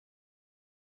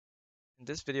In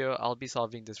this video, I'll be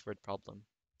solving this word problem.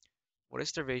 What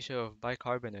is the ratio of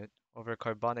bicarbonate over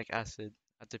carbonic acid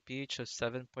at the pH of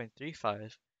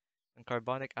 7.35 and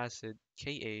carbonic acid Ka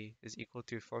is equal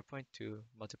to 4.2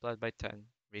 multiplied by 10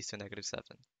 raised to negative 7?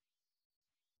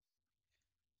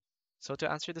 So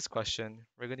to answer this question,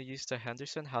 we're going to use the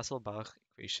Henderson-Hasselbalch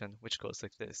equation, which goes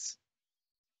like this.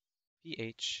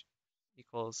 pH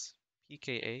equals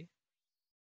pKa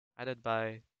added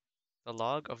by the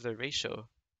log of the ratio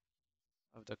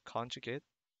of the conjugate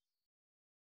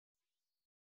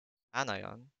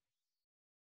anion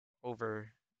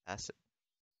over acid.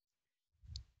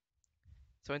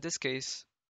 So in this case,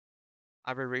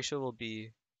 our ratio will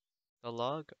be the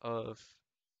log of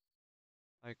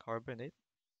bicarbonate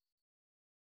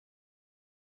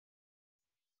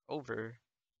over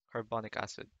carbonic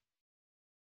acid.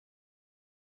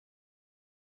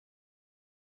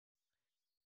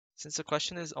 Since the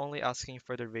question is only asking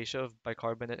for the ratio of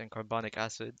bicarbonate and carbonic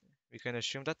acid, we can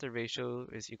assume that the ratio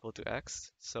is equal to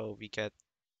x, so we get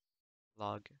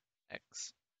log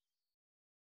x.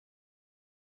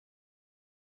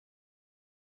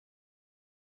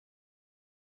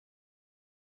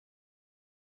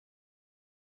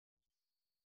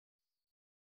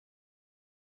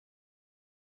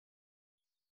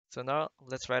 So now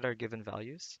let's write our given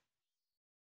values.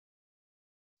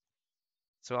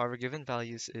 So our given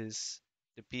values is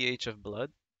the pH of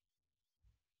blood,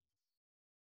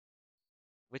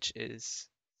 which is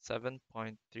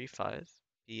 7.35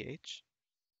 pH,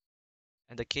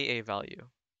 and the Ka value,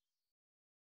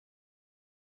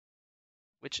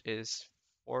 which is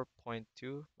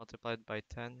 4.2 multiplied by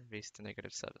 10 raised to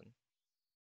negative 7.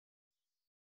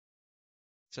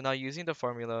 So now using the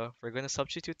formula, we're going to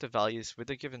substitute the values with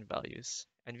the given values,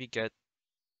 and we get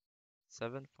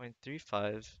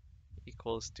 7.35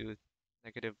 equals to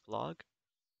negative log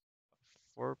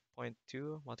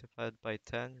 4.2 multiplied by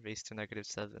 10 raised to negative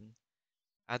 7,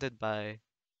 added by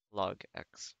log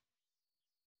x.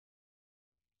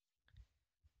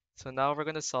 So now we're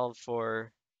going to solve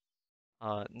for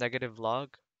negative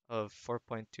log of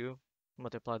 4.2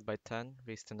 multiplied by 10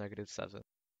 raised to negative 7,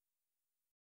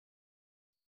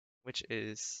 which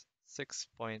is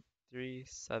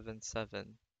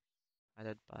 6.377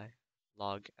 added by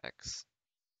log x.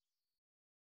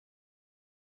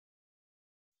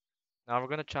 Now we're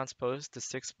going to transpose the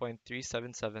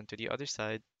 6.377 to the other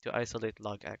side to isolate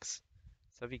log x.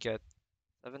 So we get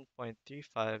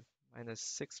 7.35 minus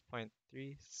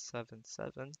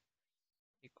 6.377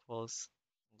 equals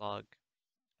log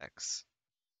x.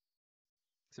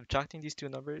 Subtracting these two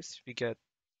numbers, we get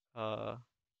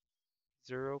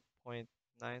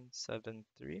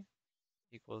 0.973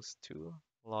 equals 2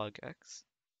 log x.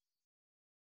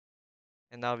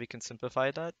 And now we can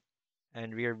simplify that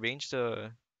and rearrange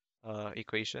the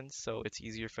equations so it's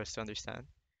easier for us to understand.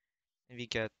 And we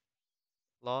get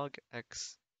log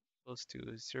x equals to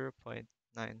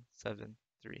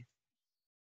 0.973.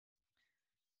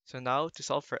 So now to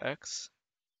solve for x,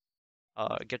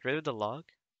 get rid of the log.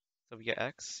 So we get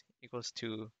x equals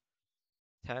to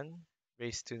 10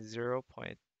 raised to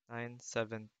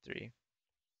 0.973.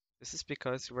 This is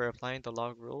because we're applying the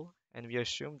log rule and we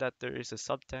assume that there is a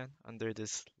subten under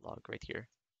this log right here.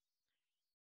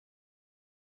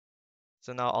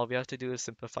 So now all we have to do is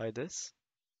simplify this.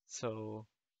 So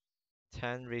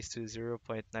 10 raised to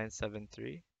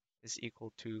 0.973 is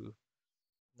equal to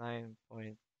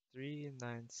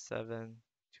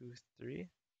 9.39723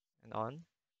 and on,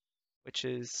 which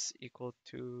is equal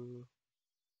to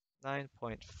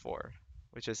 9.4,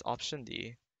 which is option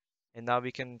D. And now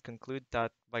we can conclude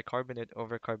that bicarbonate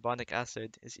over carbonic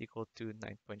acid is equal to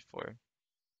 9.4.